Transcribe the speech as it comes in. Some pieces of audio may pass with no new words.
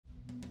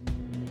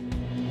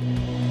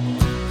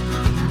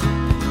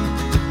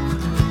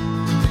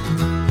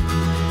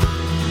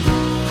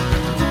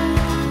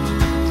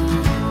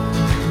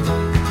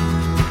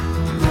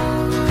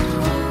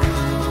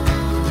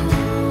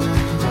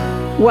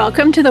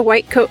Welcome to the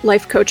White Coat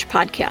Life Coach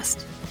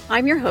Podcast.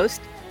 I'm your host,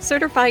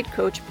 Certified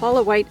Coach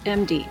Paula White,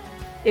 MD.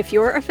 If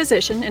you're a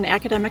physician in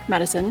academic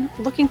medicine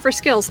looking for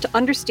skills to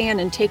understand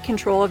and take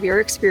control of your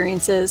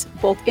experiences,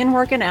 both in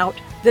work and out,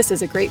 this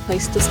is a great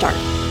place to start.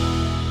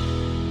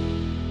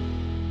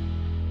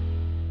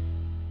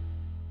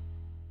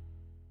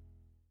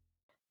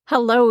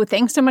 Hello,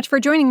 thanks so much for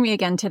joining me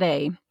again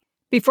today.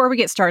 Before we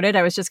get started,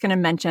 I was just going to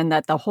mention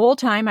that the whole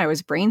time I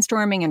was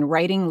brainstorming and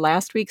writing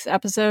last week's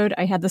episode,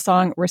 I had the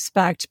song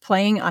Respect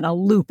playing on a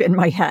loop in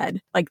my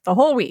head, like the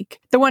whole week.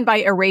 The one by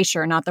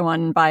Erasure, not the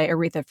one by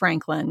Aretha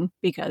Franklin,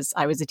 because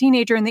I was a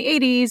teenager in the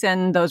 80s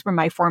and those were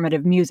my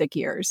formative music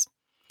years.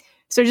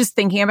 So just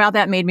thinking about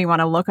that made me want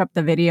to look up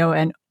the video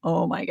and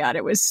oh my God,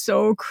 it was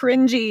so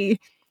cringy,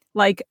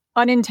 like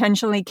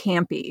unintentionally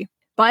campy.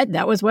 But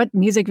that was what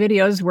music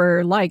videos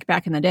were like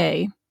back in the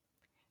day.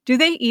 Do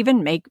they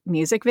even make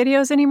music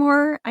videos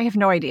anymore? I have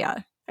no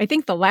idea. I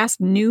think the last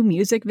new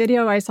music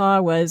video I saw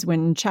was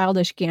when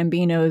Childish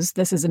Gambino's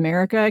This Is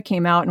America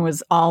came out and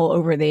was all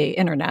over the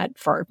internet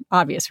for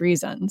obvious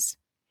reasons.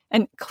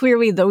 And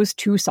clearly those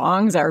two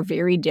songs are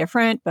very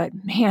different, but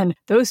man,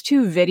 those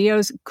two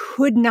videos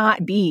could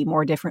not be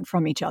more different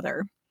from each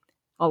other.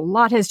 A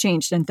lot has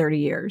changed in 30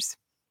 years.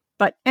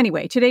 But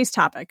anyway, today's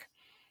topic.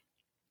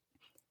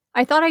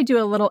 I thought I'd do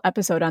a little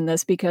episode on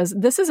this because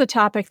this is a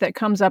topic that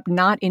comes up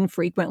not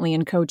infrequently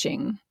in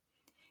coaching.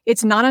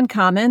 It's not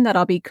uncommon that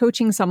I'll be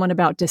coaching someone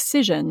about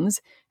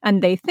decisions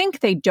and they think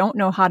they don't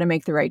know how to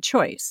make the right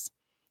choice.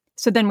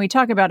 So then we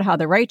talk about how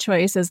the right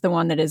choice is the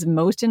one that is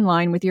most in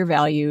line with your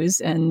values,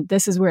 and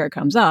this is where it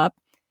comes up.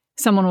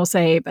 Someone will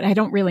say, but I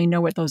don't really know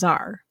what those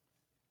are.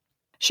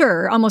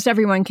 Sure, almost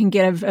everyone can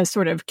give a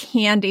sort of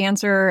canned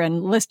answer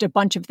and list a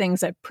bunch of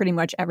things that pretty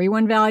much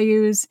everyone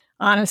values: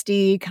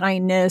 honesty,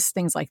 kindness,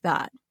 things like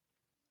that.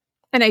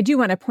 And I do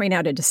want to point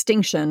out a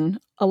distinction.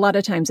 A lot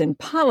of times in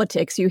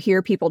politics, you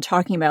hear people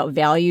talking about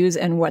values,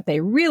 and what they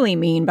really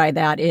mean by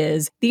that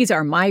is, these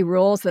are my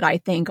rules that I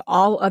think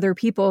all other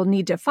people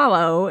need to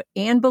follow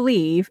and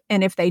believe,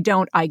 and if they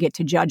don't, I get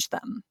to judge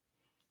them.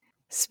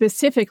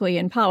 Specifically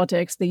in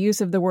politics, the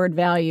use of the word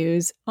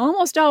values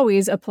almost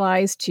always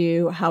applies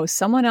to how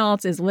someone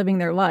else is living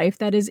their life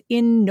that is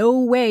in no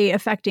way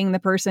affecting the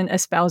person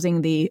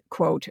espousing the,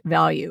 quote,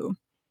 value.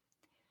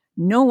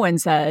 No one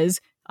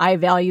says, I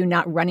value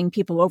not running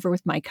people over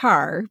with my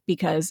car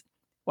because,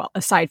 well,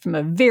 aside from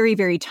a very,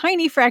 very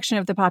tiny fraction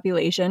of the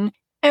population,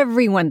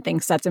 everyone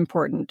thinks that's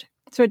important.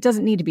 So it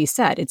doesn't need to be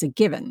said. It's a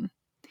given.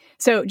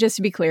 So just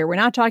to be clear, we're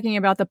not talking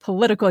about the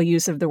political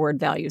use of the word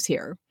values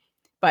here.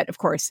 But of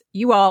course,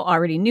 you all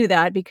already knew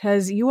that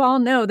because you all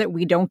know that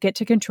we don't get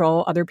to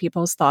control other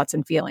people's thoughts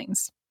and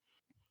feelings.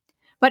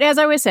 But as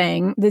I was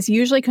saying, this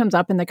usually comes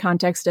up in the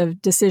context of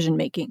decision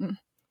making.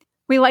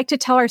 We like to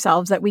tell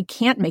ourselves that we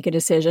can't make a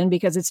decision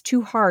because it's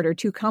too hard or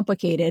too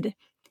complicated,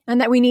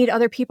 and that we need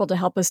other people to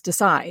help us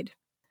decide.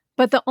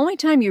 But the only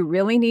time you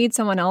really need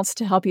someone else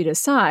to help you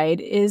decide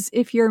is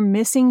if you're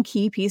missing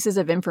key pieces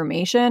of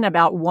information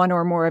about one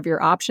or more of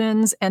your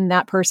options, and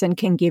that person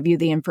can give you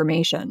the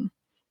information.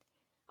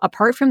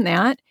 Apart from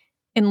that,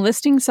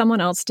 enlisting someone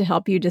else to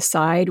help you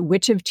decide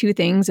which of two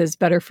things is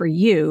better for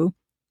you,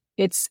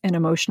 it's an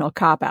emotional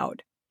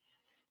cop-out.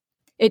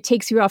 It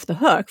takes you off the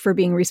hook for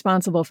being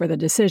responsible for the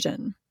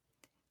decision.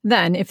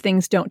 Then, if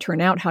things don't turn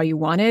out how you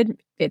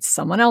wanted, it's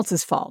someone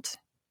else's fault.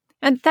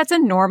 And that's a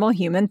normal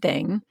human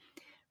thing.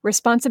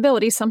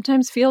 Responsibility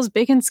sometimes feels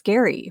big and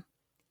scary.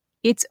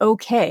 It's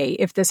okay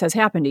if this has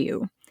happened to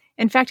you.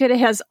 In fact, it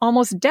has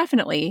almost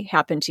definitely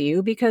happened to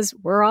you because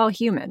we're all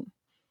human.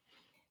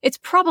 It's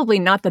probably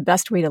not the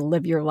best way to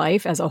live your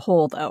life as a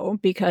whole, though,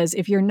 because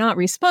if you're not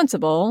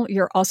responsible,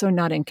 you're also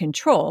not in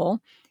control.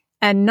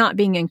 And not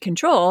being in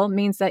control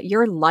means that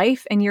your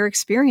life and your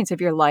experience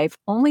of your life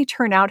only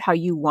turn out how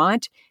you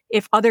want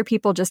if other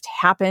people just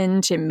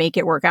happen to make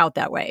it work out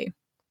that way.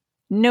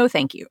 No,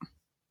 thank you.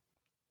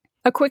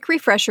 A quick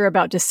refresher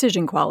about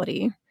decision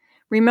quality.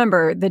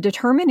 Remember, the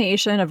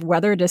determination of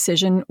whether a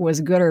decision was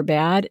good or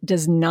bad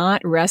does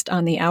not rest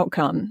on the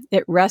outcome.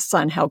 It rests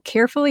on how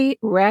carefully,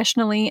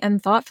 rationally,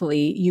 and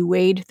thoughtfully you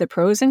weighed the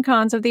pros and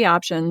cons of the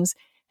options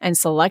and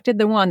selected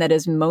the one that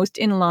is most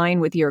in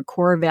line with your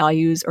core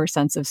values or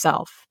sense of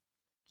self.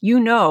 You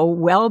know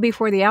well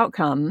before the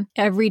outcome,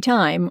 every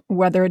time,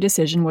 whether a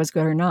decision was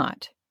good or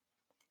not.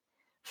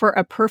 For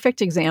a perfect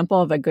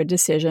example of a good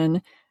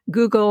decision,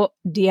 Google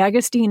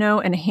D'Agostino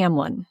and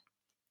Hamlin.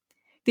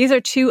 These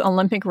are two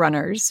Olympic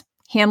runners,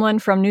 Hamlin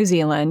from New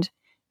Zealand,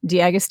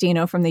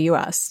 D'Agostino from the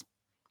US.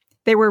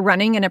 They were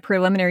running in a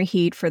preliminary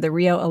heat for the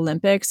Rio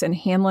Olympics, and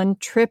Hamlin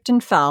tripped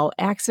and fell,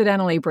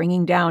 accidentally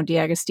bringing down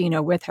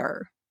D'Agostino with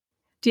her.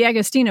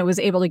 D'Agostino was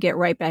able to get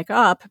right back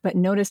up, but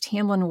noticed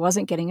Hamlin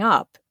wasn't getting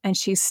up, and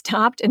she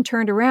stopped and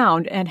turned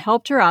around and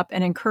helped her up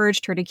and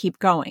encouraged her to keep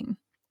going.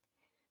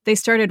 They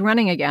started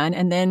running again,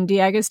 and then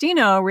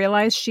D'Agostino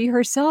realized she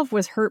herself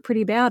was hurt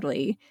pretty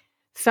badly,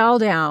 fell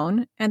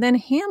down, and then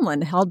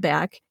Hamlin held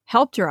back,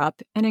 helped her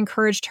up, and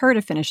encouraged her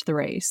to finish the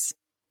race.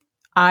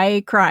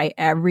 I cry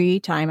every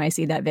time I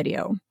see that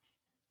video.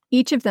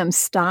 Each of them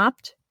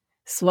stopped,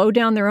 slowed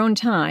down their own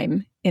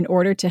time in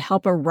order to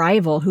help a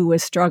rival who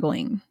was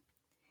struggling.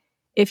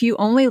 If you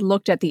only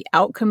looked at the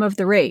outcome of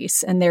the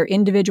race and their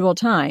individual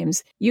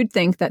times, you'd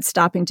think that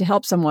stopping to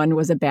help someone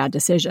was a bad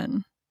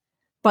decision.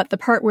 But the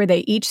part where they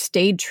each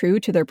stayed true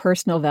to their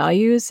personal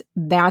values,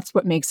 that's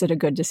what makes it a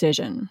good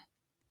decision.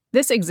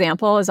 This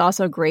example is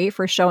also great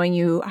for showing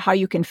you how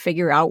you can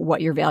figure out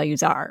what your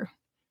values are.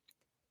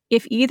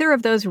 If either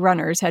of those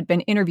runners had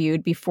been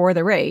interviewed before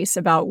the race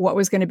about what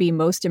was going to be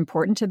most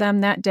important to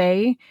them that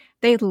day,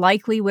 they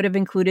likely would have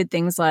included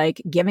things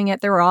like giving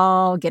it their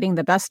all, getting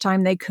the best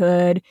time they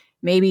could,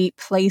 maybe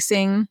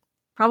placing,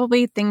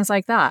 probably things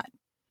like that.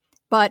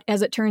 But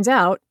as it turns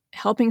out,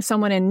 helping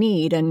someone in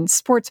need and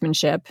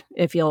sportsmanship,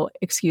 if you'll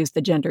excuse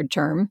the gendered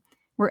term,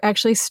 were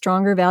actually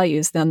stronger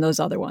values than those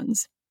other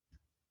ones.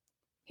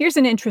 Here's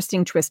an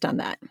interesting twist on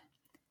that.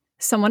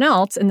 Someone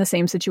else in the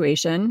same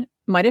situation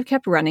might have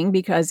kept running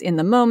because in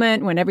the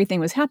moment when everything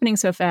was happening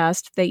so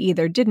fast, they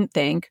either didn't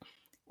think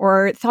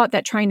or thought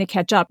that trying to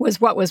catch up was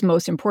what was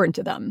most important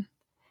to them.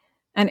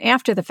 And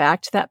after the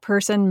fact, that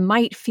person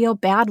might feel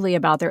badly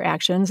about their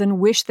actions and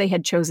wish they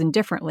had chosen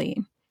differently.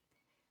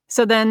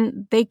 So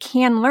then they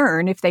can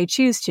learn, if they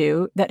choose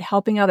to, that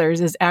helping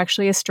others is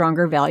actually a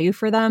stronger value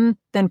for them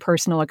than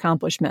personal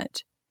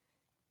accomplishment.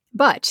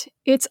 But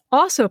it's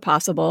also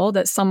possible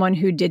that someone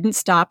who didn't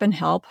stop and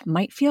help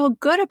might feel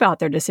good about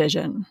their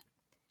decision.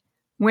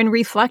 When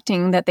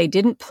reflecting that they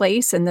didn't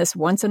place in this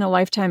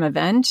once-in-a-lifetime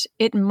event,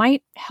 it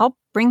might help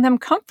bring them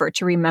comfort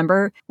to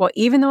remember, well,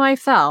 even though I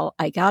fell,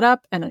 I got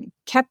up and I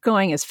kept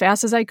going as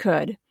fast as I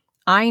could.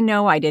 I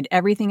know I did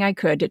everything I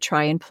could to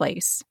try and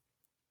place.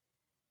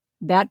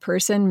 That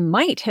person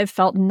might have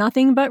felt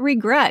nothing but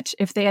regret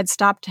if they had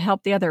stopped to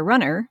help the other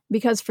runner,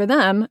 because for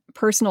them,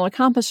 personal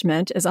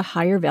accomplishment is a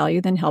higher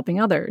value than helping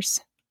others.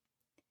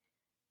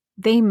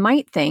 They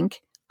might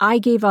think, I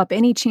gave up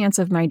any chance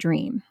of my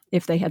dream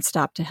if they had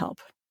stopped to help.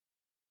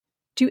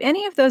 Do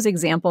any of those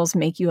examples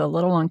make you a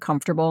little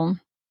uncomfortable?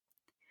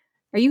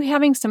 Are you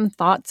having some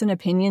thoughts and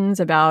opinions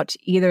about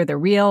either the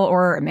real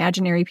or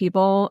imaginary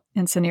people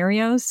and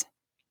scenarios?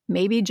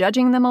 Maybe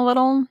judging them a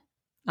little?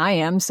 I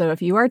am, so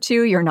if you are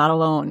too, you're not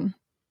alone.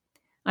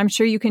 I'm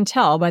sure you can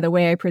tell by the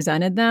way I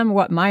presented them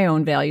what my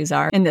own values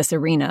are in this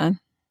arena.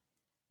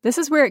 This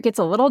is where it gets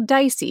a little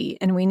dicey,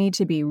 and we need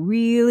to be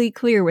really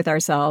clear with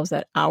ourselves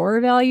that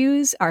our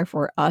values are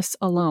for us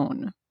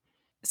alone.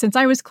 Since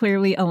I was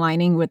clearly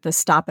aligning with the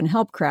stop and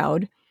help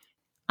crowd,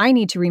 I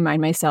need to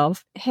remind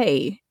myself,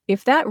 hey,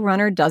 if that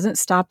runner doesn't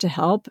stop to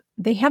help,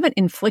 they haven't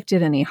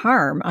inflicted any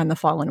harm on the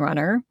fallen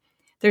runner.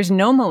 There's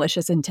no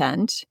malicious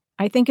intent.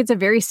 I think it's a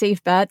very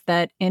safe bet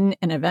that in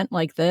an event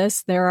like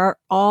this, there are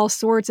all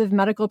sorts of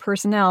medical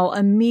personnel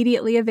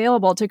immediately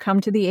available to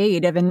come to the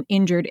aid of an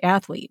injured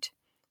athlete.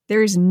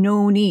 There's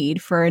no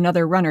need for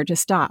another runner to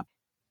stop.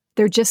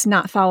 They're just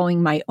not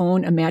following my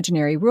own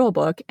imaginary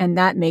rulebook, and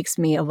that makes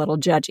me a little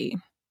judgy.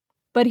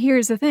 But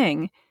here's the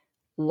thing.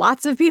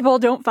 Lots of people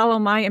don't follow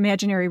my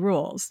imaginary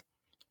rules.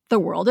 The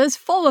world is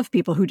full of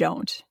people who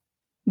don't.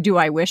 Do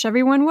I wish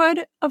everyone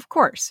would? Of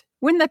course.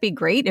 Wouldn't that be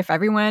great if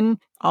everyone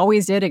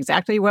always did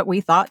exactly what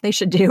we thought they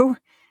should do?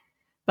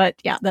 But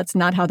yeah, that's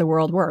not how the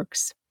world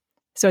works.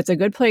 So it's a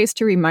good place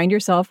to remind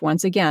yourself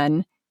once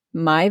again,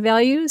 my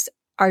values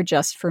are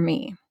just for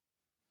me.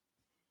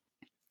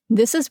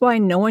 This is why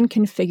no one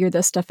can figure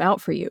this stuff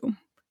out for you.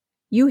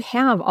 You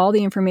have all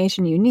the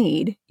information you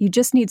need, you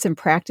just need some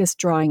practice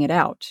drawing it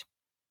out.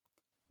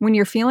 When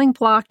you're feeling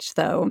blocked,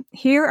 though,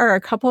 here are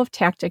a couple of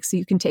tactics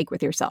you can take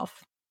with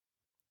yourself.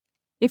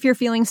 If you're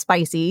feeling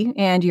spicy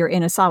and you're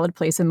in a solid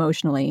place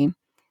emotionally,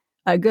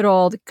 a good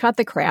old cut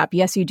the crap,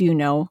 yes you do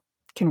know,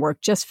 can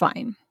work just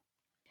fine.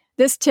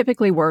 This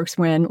typically works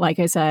when, like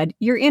I said,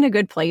 you're in a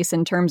good place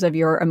in terms of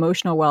your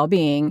emotional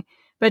well-being,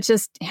 but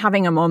just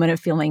having a moment of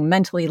feeling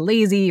mentally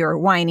lazy or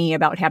whiny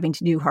about having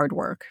to do hard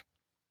work.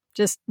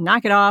 Just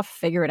knock it off,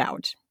 figure it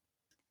out.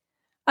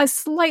 A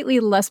slightly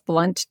less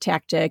blunt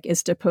tactic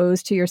is to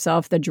pose to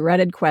yourself the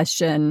dreaded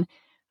question,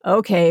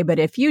 okay, but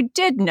if you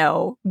did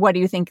know, what do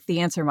you think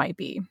the answer might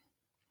be?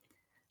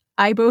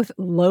 I both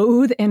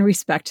loathe and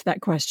respect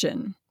that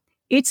question.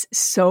 It's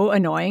so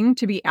annoying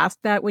to be asked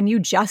that when you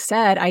just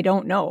said, I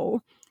don't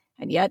know,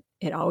 and yet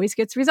it always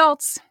gets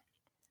results.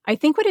 I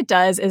think what it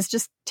does is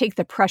just take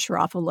the pressure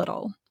off a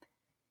little.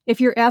 If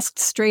you're asked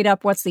straight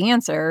up what's the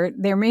answer,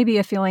 there may be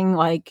a feeling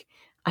like,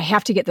 I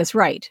have to get this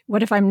right.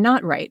 What if I'm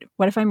not right?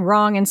 What if I'm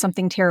wrong and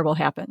something terrible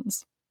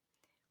happens?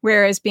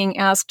 Whereas being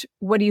asked,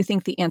 what do you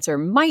think the answer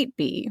might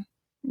be?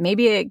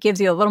 Maybe it gives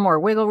you a little more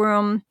wiggle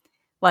room.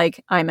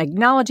 Like, I'm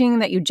acknowledging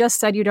that you just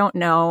said you don't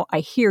know. I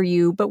hear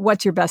you, but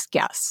what's your best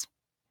guess?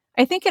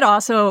 I think it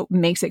also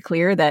makes it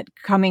clear that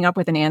coming up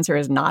with an answer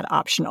is not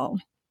optional.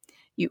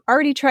 You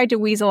already tried to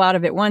weasel out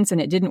of it once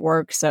and it didn't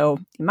work, so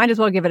you might as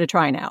well give it a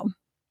try now.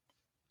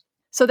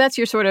 So that's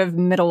your sort of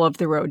middle of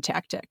the road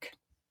tactic.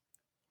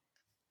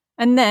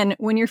 And then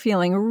when you're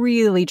feeling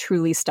really,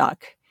 truly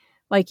stuck,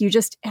 like you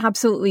just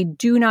absolutely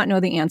do not know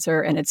the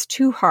answer and it's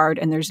too hard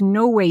and there's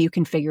no way you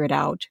can figure it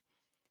out,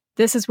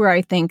 This is where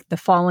I think the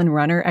Fallen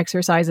Runner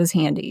exercise is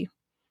handy.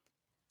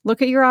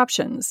 Look at your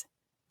options.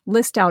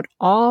 List out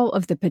all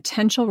of the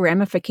potential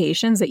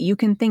ramifications that you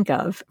can think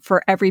of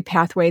for every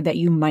pathway that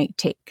you might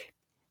take.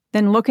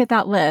 Then look at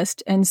that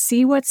list and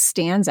see what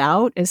stands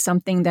out as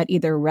something that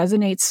either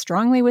resonates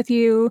strongly with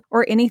you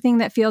or anything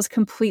that feels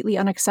completely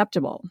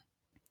unacceptable.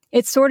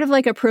 It's sort of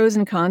like a pros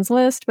and cons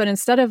list, but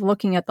instead of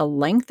looking at the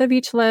length of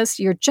each list,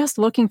 you're just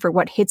looking for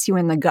what hits you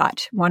in the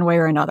gut, one way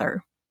or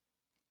another.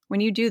 When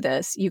you do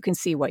this, you can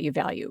see what you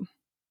value.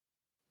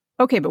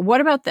 Okay, but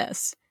what about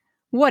this?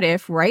 What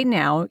if right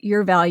now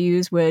your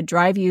values would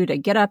drive you to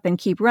get up and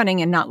keep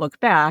running and not look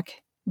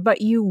back, but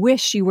you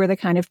wish you were the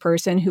kind of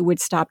person who would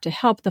stop to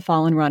help the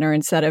fallen runner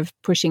instead of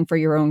pushing for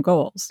your own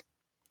goals?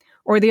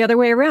 Or the other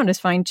way around is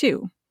fine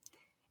too.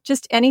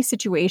 Just any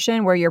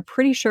situation where you're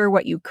pretty sure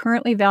what you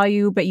currently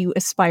value, but you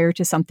aspire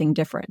to something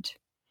different.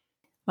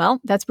 Well,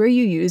 that's where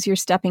you use your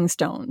stepping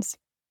stones.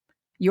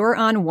 You're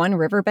on one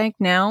riverbank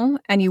now,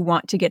 and you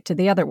want to get to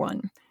the other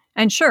one.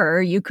 And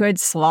sure, you could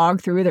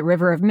slog through the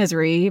river of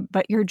misery,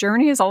 but your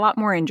journey is a lot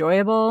more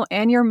enjoyable,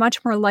 and you're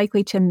much more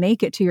likely to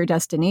make it to your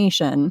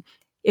destination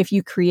if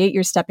you create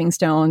your stepping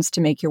stones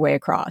to make your way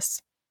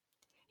across.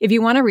 If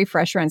you want a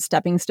refresher on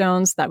stepping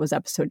stones, that was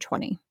episode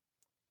 20.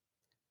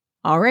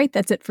 All right,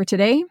 that's it for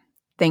today.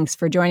 Thanks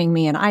for joining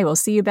me, and I will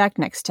see you back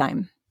next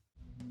time.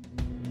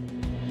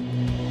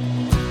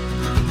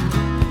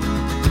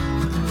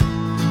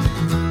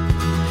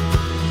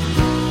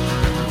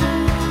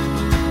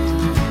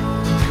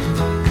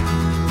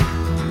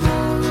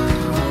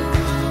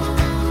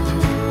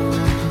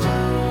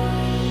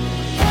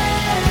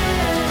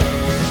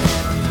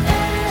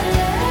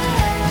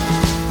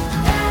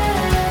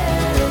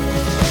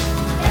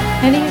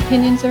 Any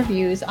opinions or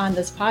views on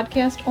this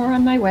podcast or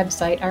on my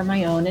website are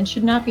my own and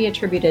should not be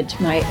attributed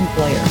to my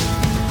employer.